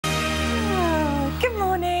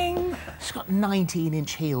She's got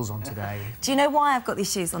 19-inch heels on today. Do you know why I've got these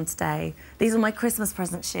shoes on today? These are my Christmas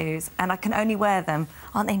present shoes, and I can only wear them.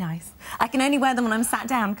 Aren't they nice? I can only wear them when I'm sat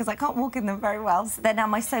down because I can't walk in them very well, so they're now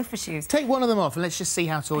my sofa shoes. Take one of them off and let's just see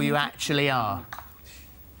how tall you actually are.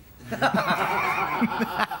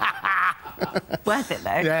 Worth it,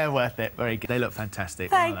 though. Yeah, worth it. Very good. They look fantastic.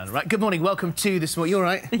 Thanks. Well done. Right, good morning. Welcome to this morning. You all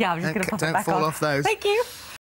right? Yeah, I'm just going to pop it back on. Don't fall off those. Thank you.